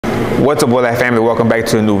What's up, WELDING family? Welcome back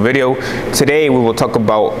to a new video. Today we will talk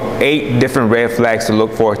about 8 different red flags to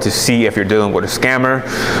look for to see if you're dealing with a scammer.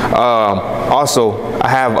 Also, I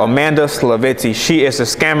have Amanda Slavetti. She is a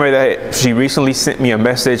scammer that she recently sent me a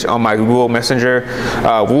message on my Google Messenger.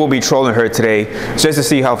 We will be trolling her today just to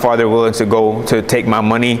see how far they're willing to go to take my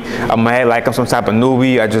money. I'm ahead like I'm some type of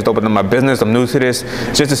newbie. I just opened up my business. I'm new to this,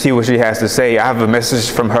 just to see what she has to say. I have a message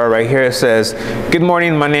from her right here. It says, "Good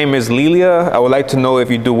morning. My name is Lilia. I would like to know if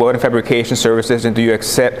you do welding fabrication services and do you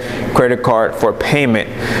accept credit card for payment?"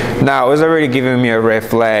 Now, it's already giving me a red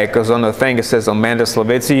flag because on the thing it says Amanda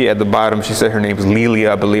Slavetti. At the bottom, she said her name is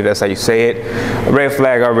Lilia. I believe that's how you say it. A red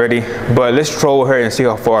flag already, but let's troll her and see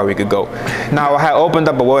how far we could go. Now, I had opened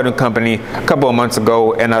up a welding company a couple of months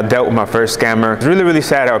ago and I dealt with my first scammer. It's really, really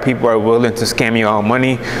sad how people are willing to scam you on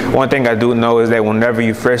money. One thing I do know is that whenever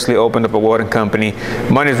you freshly open up a welding company,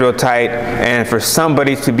 money's real tight, and for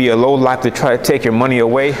somebody to be a low life to try to take your money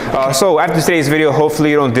away. So after today's video,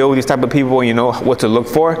 hopefully you don't deal with these type of people and you know what to look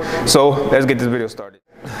for. So let's get this video started.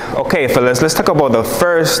 Okay, fellas, let's talk about the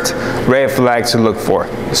first red flag to look for.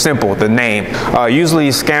 Simple, the name. Usually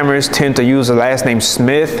scammers tend to use the last name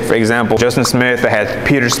Smith. For example, Justin Smith, I had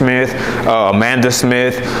Peter Smith, Amanda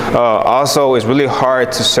Smith. Also, it's really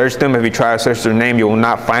hard to search them. If you try to search their name, you will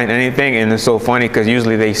not find anything. And it's so funny because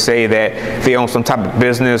usually they say that they own some type of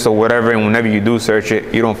business or whatever, and whenever you do search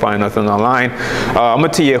it, you don't find nothing online. I'm gonna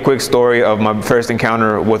tell you a quick story of my first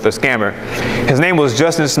encounter with a scammer. His name was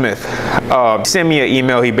Justin Smith. He sent me an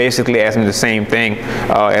email. He basically asked me the same thing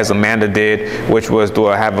as Amanda did, which was, do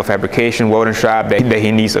I have a fabrication welding shop that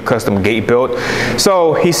he needs a custom gate built?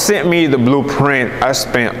 So he sent me the blueprint. I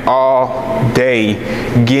spent all day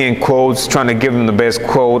getting quotes, trying to give him the best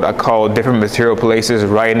quote. I called different material places,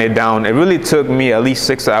 writing it down. It really took me at least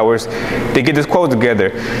 6 hours to get this quote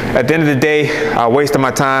together. At the end of the day, I wasted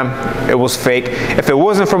my time. It was fake. If it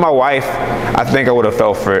wasn't for my wife, I think I would have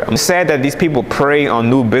fell for it. I'm sad that these people prey on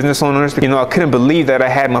new business owners. You know, I couldn't believe that I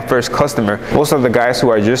had my first customer. Most of the guys who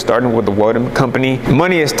are just starting with the welding company,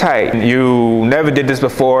 money is tight. You never did this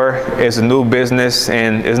before. It's a new business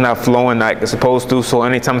and it's not flowing like it's supposed to. So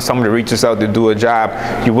anytime somebody reaches out to do a job,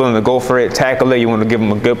 you're willing to go for it, tackle it. You want to give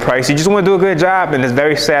them a good price. You just want to do a good job. And it's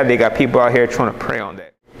very sad they got people out here trying to prey on that.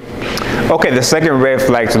 Okay, the second red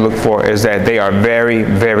flag to look for is that they are very,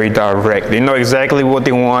 very direct. They know exactly what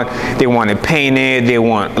they want. They want it painted, they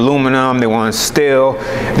want aluminum, they want steel,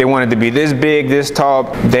 they want it to be this big, this tall.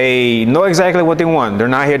 They know exactly what they want. They're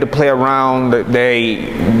not here to play around.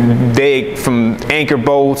 They from anchor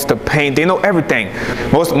bolts to paint, they know everything.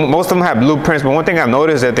 Most of them have blueprints, but one thing I've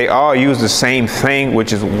noticed is that they all use the same thing,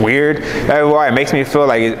 which is weird. That's why it makes me feel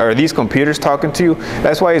like, are these computers talking to you?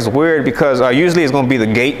 That's why it's weird, because usually it's going to be the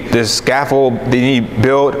gate, this scaffold they need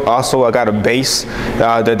built. Also, I got a base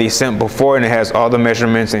that they sent before, and it has all the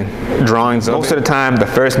measurements and drawings. Most of the time, the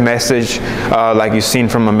first message, like you've seen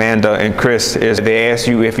from Amanda and Chris, is they ask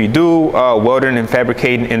you if you do welding and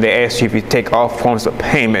fabricating, and they ask you if you take all forms of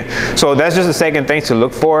payment. So that's just the second thing to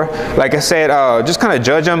look for. Like I said, just kind of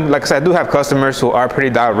judge them. Like I said, I do have customers who are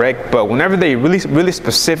pretty direct, but whenever they really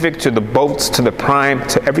specific to the bolts, to the prime,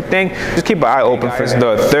 to everything, just keep an eye open for that.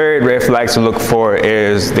 The third red flag to look for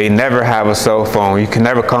is they never have a cell phone. You can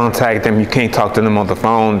never contact them. You can't talk to them on the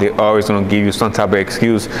phone. They're always going to give you some type of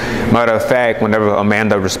excuse. Matter of fact, whenever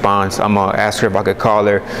Amanda responds, I'm going to ask her if I could call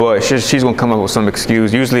her, but she's going to come up with some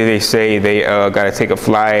excuse. Usually they say they got to take a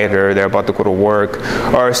flight, or they're about to go to work,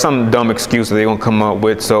 or some dumb excuse that they're going to come up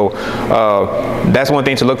with. So that's one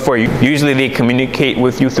thing to look for. Usually they communicate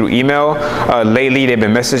with you through email. Lately they've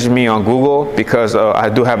been messaging me on Google because I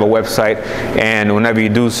do have a website, and whenever you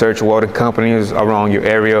do search welding companies around your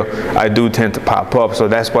area, I do tend to pop up. So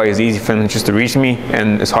that's why it's easy for them just to reach me,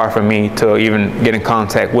 and it's hard for me to even get in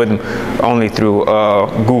contact with them only through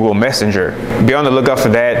Google Messenger. Be on the lookout for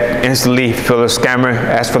that. Instantly feel a scammer,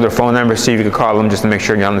 ask for their phone number, see if you can call them just to make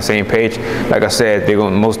sure you're on the same page. Like I said, they're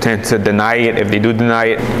going to most tend to deny it. If they do deny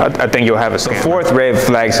it, I think you'll have a scammer. The fourth red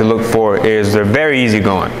flag to look for is they're very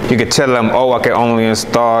easygoing. You could tell them, oh, I can only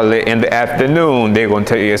install it in the afternoon. They're going to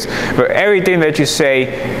tell you yes. But everything that you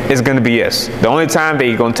say is going to be yes. The only time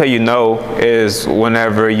they're going to tell you no is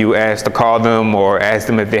whenever you ask to call them or ask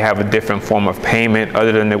them if they have a different form of payment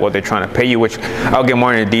other than what they're trying to pay you, which I'll get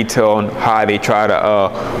more into detail on how they try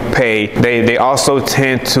to pay. They also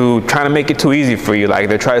tend to try to make it too easy for you. Like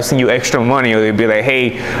they try to send you extra money, or they'll be like,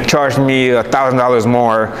 hey, charge me $1,000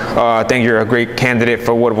 more. I think you're a great candidate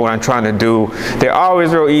for what I'm trying to do. They're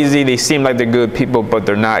always real easy. They seem like they're good people, but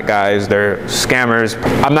they're not, guys. They're scammers.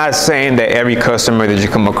 I'm not saying that every customer that you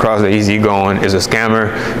come across that easygoing is a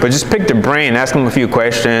scammer, but just pick their brain, ask them a few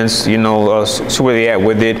questions, you know, see where they at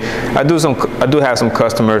with it. I do have some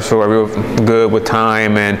customers who are real good with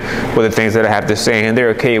time and with the things that I have to say, and they're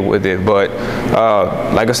okay with it. But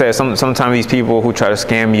like I said, sometimes these people who try to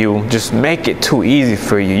scam you just make it too easy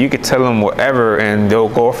for you. You could tell them whatever and they'll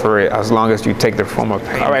go for it as long as you take their form of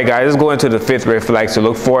payment. All right, guys, let's go into the 5th red flag to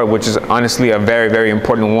look for, which is honestly a very, very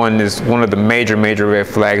important one. Is one of the major red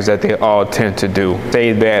flags that they all tend to do.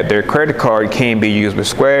 Say that their credit card can't be used with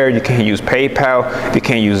Square, you can't use PayPal, you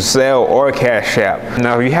can't use Zelle or Cash App.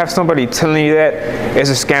 Now, if you have somebody telling you that it's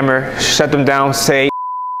a scammer, shut them down, say,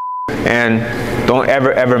 and don't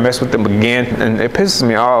ever mess with them again. And it pisses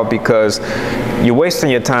me off because you're wasting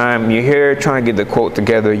your time. You're here trying to get the quote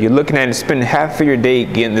together. You're looking at it, spending half of your day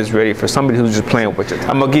getting this ready for somebody who's just playing with your time.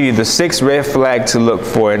 I'm gonna give you the 6th red flag to look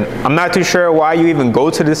for. And I'm not too sure why you even go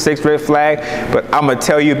to the 6th red flag, but I'm gonna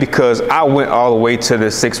tell you because I went all the way to the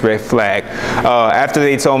 6th red flag. After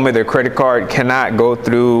they told me their credit card cannot go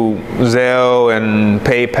through Zelle and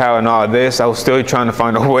PayPal and all this, I was still trying to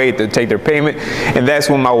find a way to take their payment. And that's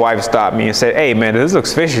when my wife stopped me and said, hey man, this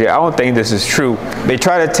looks fishy. I don't think this is true. They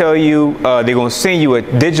try to tell you they're gonna send you a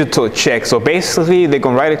digital check. So basically they're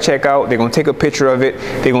gonna write a check out, they're gonna take a picture of it,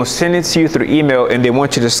 they're gonna send it to you through email, and they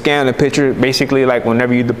want you to scan the picture. Basically, like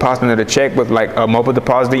whenever you deposit a check with like a mobile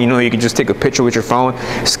deposit, you know, you can just take a picture with your phone,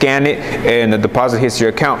 scan it, and the deposit hits your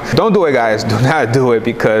account. Don't do it, guys. Do not do it,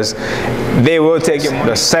 because they will take your money.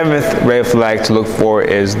 The 7th red flag to look for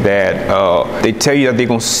is that they tell you that they're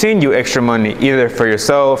gonna send you extra money, either for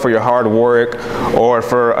yourself, for your hard work, or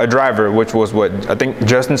for a driver, which was what I think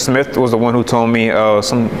Justin Smith was the one who told me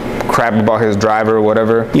some crap about his driver or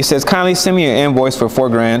whatever. He says, kindly send me an invoice for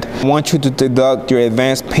 $4 grand. I want you to deduct your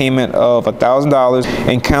advance payment of $1,000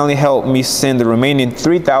 and kindly help me send the remaining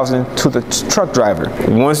 $3,000 to the truck driver.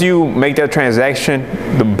 Once you make that transaction,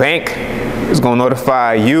 the bank is going to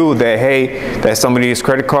notify you that, hey, that somebody's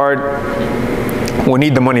credit card will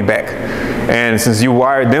need the money back. And since you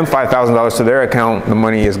wired them $5,000 to their account, the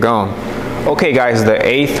money is gone. Okay guys, the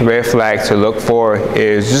 8th red flag to look for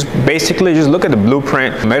is just basically just look at the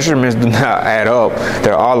blueprint. Measurements do not add up.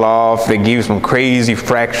 They're all off. They give you some crazy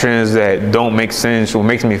fractions that don't make sense, what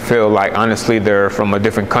makes me feel like honestly they're from a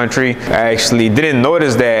different country. I actually didn't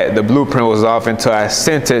notice that the blueprint was off until I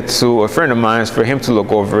sent it to a friend of mine for him to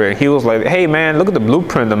look over it. He was like, hey man, look at the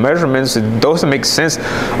blueprint, the measurements, it doesn't make sense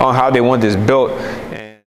on how they want this built.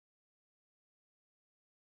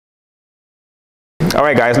 All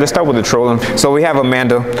right, guys, let's start with the trolling. So we have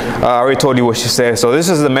Amanda. I already told you what she said. So this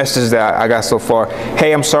is the message that I got so far.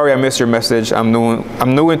 Hey, I'm sorry I missed your message. I'm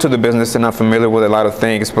new into the business and I'm familiar with a lot of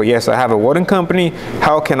things. But yes, I have a welding company.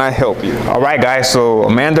 How can I help you? All right, guys. So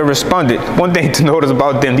Amanda responded. One thing to notice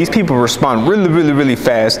about them, these people respond really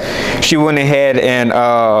fast. She went ahead and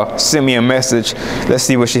sent me a message. Let's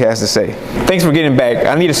see what she has to say. Thanks for getting back.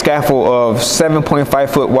 I need a scaffold of 7.5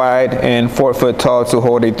 foot wide and 4 foot tall to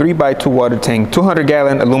hold a 3x2 water tank,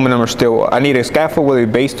 200-gallon aluminum or steel. I need a scaffold with a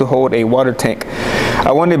base to hold a water tank.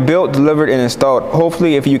 I want it built, delivered, and installed.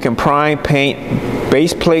 Hopefully, if you can prime, paint,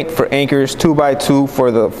 base plate for anchors, 2x2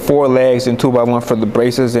 for the 4 legs, and 2x1 for the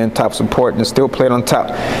braces and top support, and steel plate on top.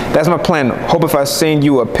 That's my plan. Hope if I send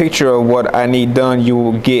you a picture of what I need done, you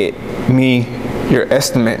will get me your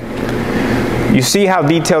estimate. You see how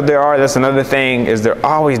detailed they are? That's another thing, is they're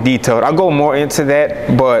always detailed. I'll go more into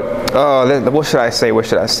that, but what should I say?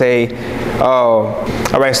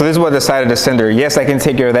 All right, so this is what I decided to send her. Yes, I can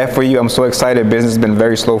take care of that for you. I'm so excited. Business has been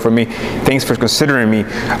very slow for me. Thanks for considering me.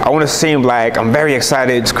 I want to seem like I'm very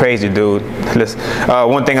excited. It's crazy, dude.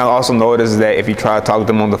 One thing I also noticed is that if you try to talk to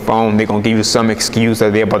them on the phone, they're going to give you some excuse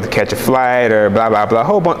that they're about to catch a flight or blah, blah, blah.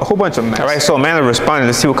 Whole bunch of mess. All right, so Amanda responded.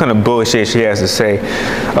 Let's see what kind of bullshit she has to say.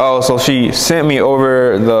 So she sent me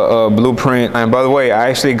over the blueprint, and by the way, I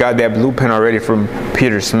actually got that blueprint already from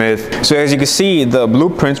Peter Smith. So as you can see, the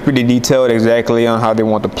blueprint's pretty detailed exactly on how they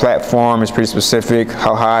want the platform. It's pretty specific,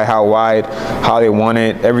 how high, how wide, how they want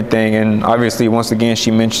it, everything. And obviously, once again,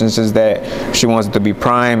 she mentions is that she wants it to be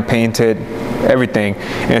primed, painted, everything.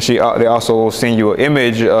 And they also send you an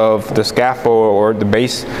image of the scaffold or the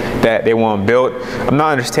base that they want built. I'm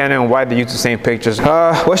not understanding why they use the same pictures.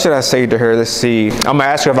 What should I say to her? Let's see. I'm gonna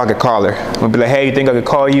ask her if I could call her. I'm gonna be like, hey, you think I could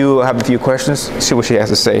call you? I have a few questions. See what she has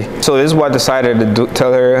to say. So this is what I decided to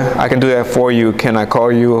tell her. I can do that for you. Can I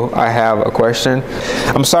call you? I have a question.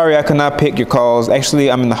 I'm sorry I could not pick your calls.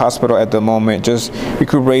 Actually, I'm in the hospital at the moment, just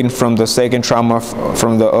recuperating from the second trauma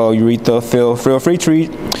from the urethra.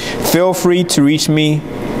 Feel free to reach me,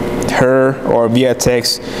 her, or via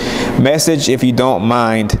text. message if you don't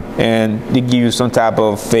mind, and they give you some type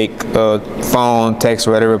of fake phone, text,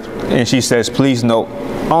 or whatever, and she says, please note,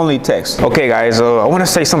 only text. Okay guys, I want to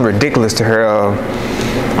say something ridiculous to her.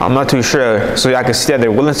 I'm not too sure, so y'all can see that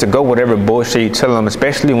they're willing to go whatever bullshit you tell them,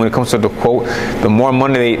 especially when it comes to the quote. The more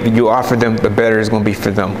money you offer them, the better it's going to be for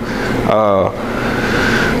them.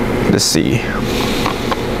 Let's see.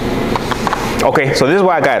 Okay, so this is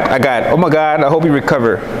what I got, oh my God, I hope you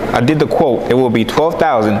recover. I did the quote. It will be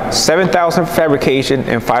 $12,000, $7,000 for fabrication,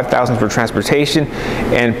 and $5,000 for transportation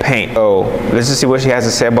and paint. So let's just see what she has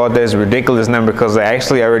to say about this ridiculous number, because I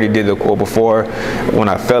already did the quote before when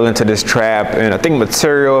I fell into this trap. And I think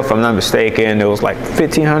material, if I'm not mistaken, it was like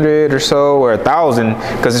 $1,500 or so, or $1,000,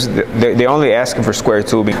 because they're only asking for square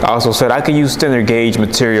tubing. I also said I could use standard gauge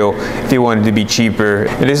material if you wanted to be cheaper.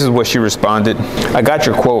 And this is what she responded. I got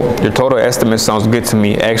your quote. Your total estimate sounds good to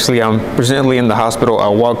me. Actually, I'm presently in the hospital. I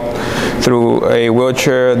walked through a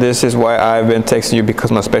wheelchair. This is why I've been texting you,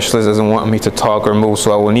 because my specialist doesn't want me to talk or move,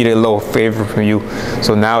 so I will need a little favor from you.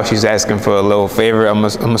 So now she's asking for a little favor. I'm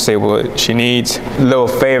gonna say what she needs. A little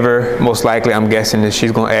favor, most likely, I'm guessing that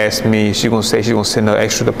she's gonna ask me, she's gonna say she's gonna send an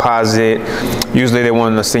extra deposit. Usually they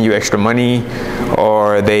want to send you extra money,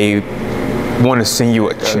 or they want to send you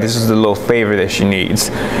a check. This is the little favor that she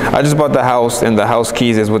needs. I just bought the house, and the house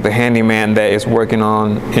keys is with the handyman that is working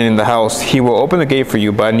in the house. He will open the gate for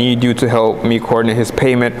you, but I need you to help me coordinate his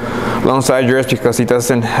payment alongside yours, because he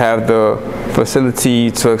doesn't have the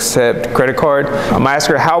facility to accept credit card. I'm gonna ask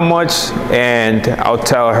her how much, and I'll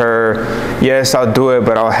tell her, yes, I'll do it,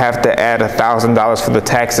 but I'll have to add $1,000 for the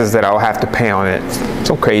taxes that I'll have to pay on it.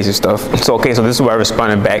 Some crazy stuff. So okay, so this is what I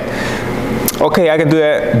responded back. Okay, I can do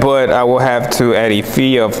that, but I will have to add a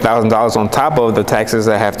fee of $1,000 on top of the taxes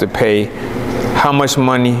I have to pay. How much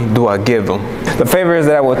money do I give them? The favor is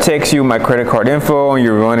that I will text you my credit card info, and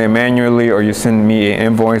you run it manually, or you send me an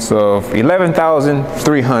invoice of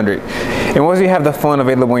 $11,300. And once you have the fund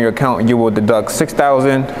available in your account, you will deduct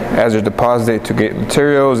 $6,000 as your deposit to get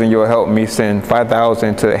materials, and you will help me send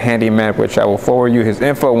 $5,000 to the handyman, which I will forward you his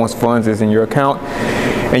info once funds is in your account.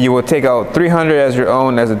 And you will take out $300 as your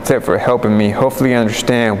own as a tip for helping me. Hopefully you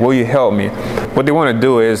understand. Will you help me? What they want to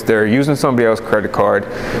do is they're using somebody else's credit card.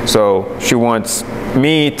 So she wants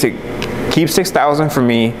me to keep $6,000 for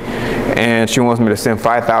me, and she wants me to send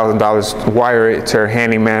 $5,000, wire it to her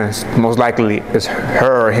handyman. Most likely it's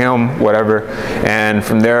her or him, whatever. And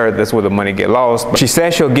from there, that's where the money get lost. But she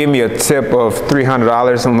said she'll give me a tip of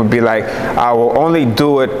 $300. I'm gonna be like, I will only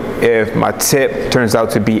do it if my tip turns out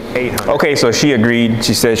to be $800. Okay, so she agreed.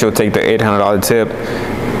 She said she'll take the $800 tip.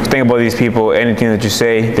 Think about these people, anything that you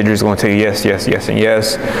say, they're just going to tell you yes, yes, yes, and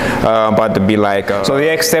yes. About to be like, so they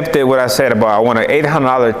accepted what I said about I want an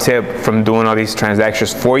 $800 tip from doing all these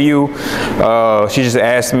transactions for you. She just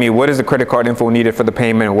asked me, what is the credit card info needed for the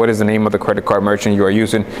payment? What is the name of the credit card merchant you are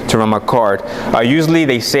using to run my card? Usually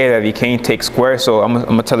they say that you can't take Square, so I'm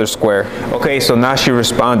gonna tell her Square. Okay, so now she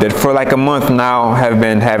responded. For like a month now, I have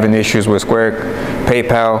been having issues with Square,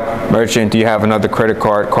 PayPal, merchant. Do you have another credit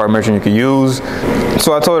card merchant you can use?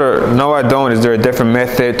 So I told her, no, I don't. Is there a different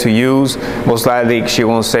method to use? Most likely she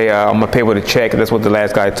won't say, I'm gonna pay with a check. That's what the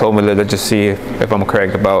last guy told me. Let's just see if I'm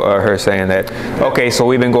correct about her saying that. Okay, so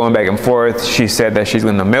we've been going back and forth. She said that she's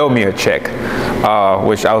gonna mail me a check,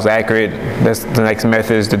 which I was accurate. That's the next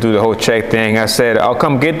method, is to do the whole check thing. I said, I'll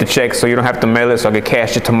come get the check so you don't have to mail it, so I can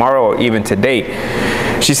cash it tomorrow or even today.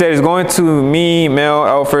 She said it's going to me, mail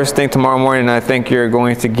out first thing tomorrow morning, and I think you're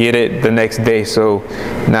going to get it the next day. So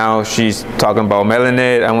now she's talking about mailing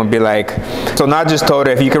it. I'm gonna be like, so now I just told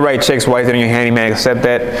her, if you could write checks, why didn't your handyman accept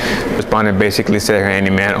that? Respondent basically said her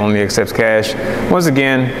handyman only accepts cash. Once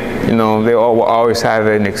again, you know, they will always have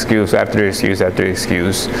an excuse after excuse after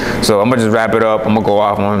excuse. So I'm gonna just wrap it up. I'm gonna go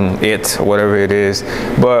off on it, or whatever it is.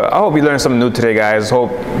 But I hope you learned something new today, guys.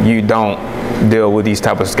 Hope you don't deal with these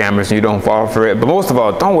type of scammers and you don't fall for it. But most of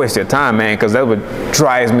all, don't waste your time, man, because that's what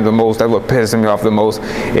drives me the most, that's what pisses me off the most,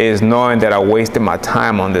 is knowing that I wasted my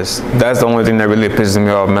time on this. That's the only thing that really pisses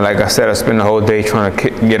me off, man. Like I said, I spent the whole day trying to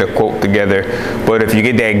get a quote together. But if you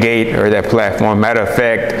get that gate or that platform, matter of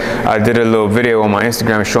fact, I did a little video on my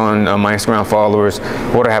Instagram showing my Instagram followers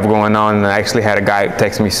what I have going on, and I actually had a guy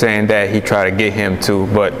text me saying that he tried to get him too.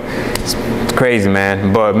 But it's crazy,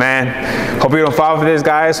 man. But man, hope you don't fall for this,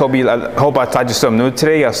 guys. Hope I taught you something new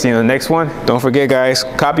today. I'll see you in the next one. Don't forget, guys,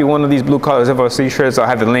 copy one of these blue collar FLC shirts. I'll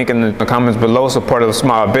have the link in the comments below. Support of a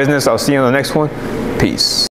small business. I'll see you in the next one. Peace.